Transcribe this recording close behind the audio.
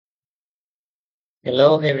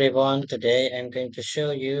Hello everyone, today I'm going to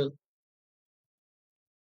show you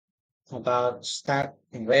about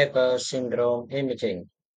Sturge-Weber syndrome imaging.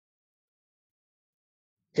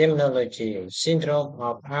 Terminology: syndrome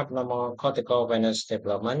of abnormal cortical venous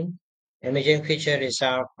development. Imaging feature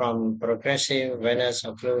result from progressive venous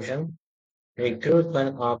occlusion,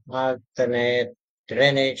 recruitment of alternate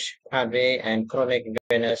drainage pathway, and chronic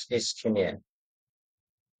venous ischemia.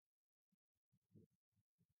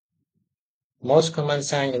 Most common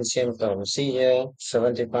signs and symptoms: seizure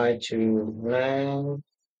 75 to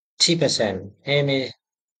 90%,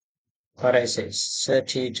 hemiparesis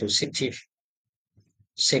 30 to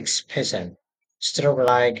 66%,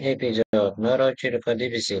 stroke-like episode, neurological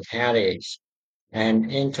deficit, headaches,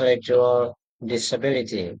 and intellectual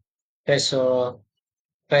disability, facial,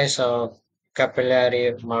 facial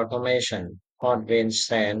capillary malformation, hot vein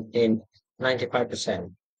stent in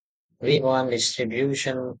 95%, V1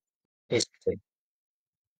 distribution is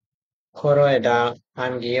choroidal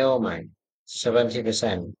angioma,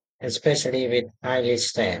 70%, especially with eyelid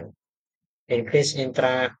stent, increased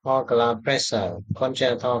intraocular pressure,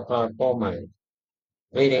 congenital glaucoma,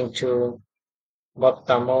 leading to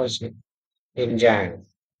ophthalmos in young,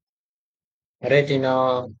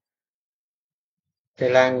 retinal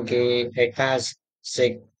telangiectatic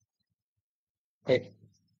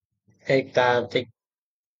ectatic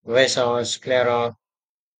vasoscleral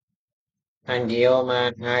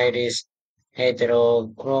angioma, iris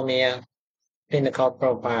heterochromia, clinical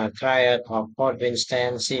profile, triad of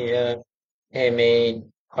Podwin-Stan seizure,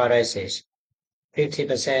 hemiparesis.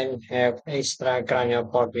 50% have extracranial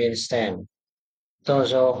Podwin-Stan,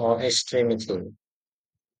 torso or extremity.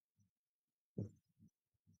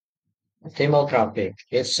 Demographic: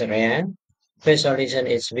 it's rare. Facial lesion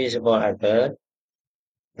is visible at birth.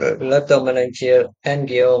 Leptomeningeal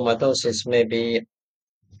angiomatosis may be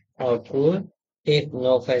occur if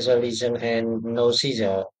no facial lesion and no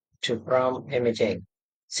seizure to prompt imaging.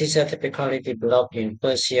 Seizure typically develop in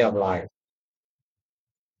first year of life.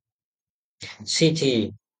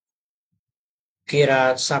 CT,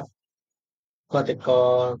 Kira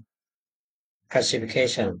subcortical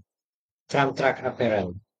calcification, tram tract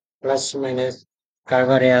apparent, plus minus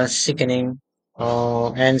cardiac sickening,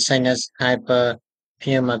 and sinus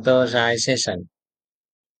hyperpneumatization.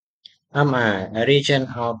 MR, a region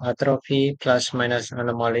of atrophy plus minus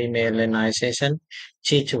anomaly myelinization.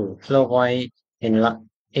 T2, flow in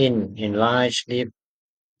enlarged deep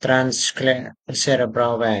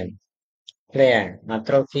transcerebral vein. Clear,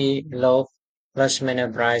 atrophy, low plus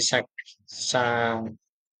minus bright saccade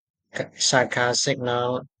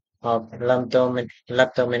signal of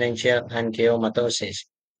leptomeningeal angiomatosis.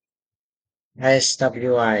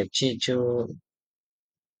 SWI, G2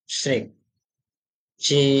 strict,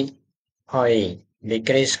 GOE,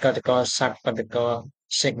 decreased cortical subcortical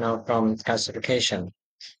signal from calcification.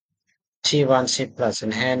 T1C plus,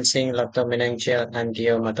 enhancing leptomeningeal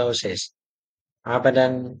angiomatosis.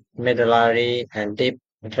 Abundant medullary and deep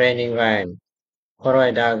draining vein.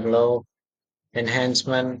 Choroidal glow,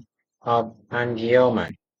 enhancement of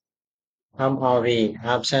angioma. MRV,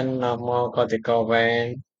 absent normal cortical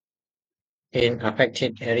vein in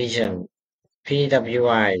affected region.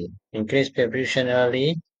 PWI, increased perfusion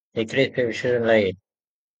early, decreased perfusion late.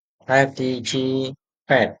 FDG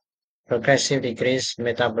PET, progressive decreased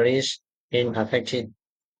metabolism in affected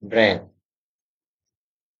brain.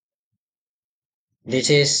 This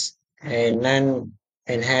is a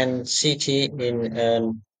non-enhanced CT in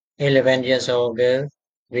an 11 years old girl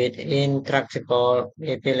with intractable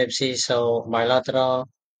epilepsy, so bilateral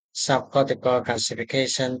subcortical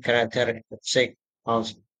calcification characteristic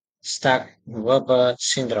of Sturge-Weber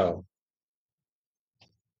syndrome.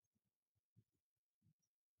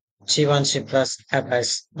 C1C plus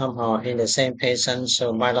FS somehow in the same patient,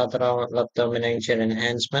 so bilateral leptomeningeal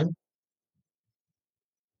enhancement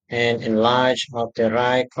and enlarge of the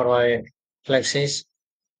right choroid plexus.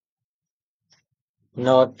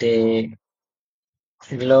 Note the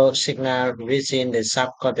glow signal within the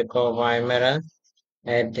subcortical mirror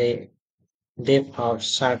at the depth of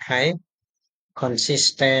Sarkai,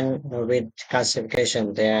 consistent with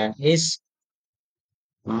calcification. There is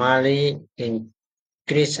Mali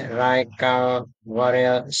increased right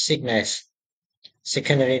calvarial sickness,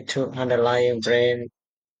 secondary to underlying brain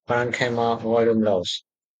parenchymal volume loss.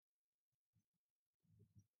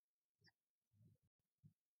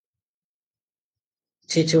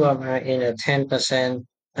 T2 in a 10%,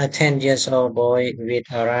 a 10 years old boy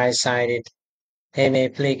with a right-sided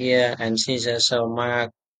hemiplegia and seizure, so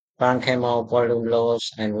marked parenchymal volume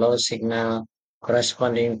loss and low signal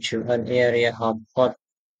corresponding to an area of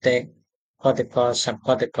cortical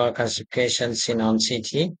subcortical calcification seen on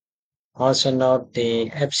CT. Also note the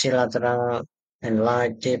ipsilateral and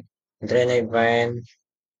large deep drainage vein.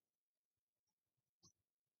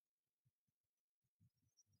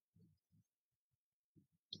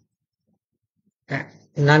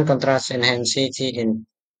 Non-contrast enhanced CT in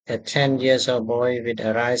a 10 years old boy with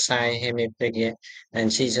a right side hemiplegia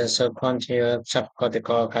and seizures of continuous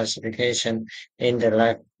subcortical calcification in the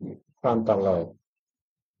left frontal lobe.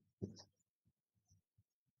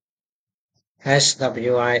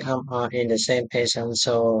 SWI-MR in the same patient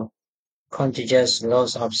saw contiguous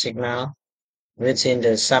loss of signal within the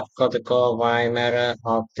subcortical Y matter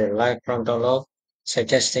of the left frontal lobe,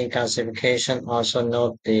 suggesting calcification. Also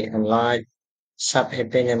note the enlarged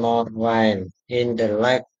subepineal vein in the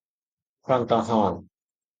left frontal horn.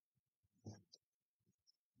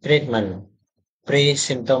 Treatment.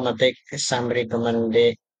 Pre-symptomatic, some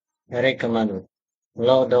recommend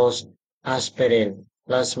low dose aspirin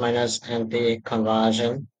plus minus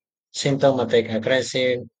anticonvulsant. Symptomatic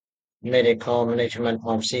aggressive medical management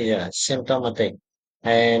of seizure. Symptomatic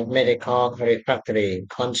and medical refractory.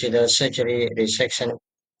 Consider surgery, resection,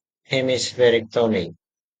 hemispherectomy.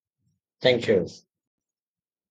 Thank you.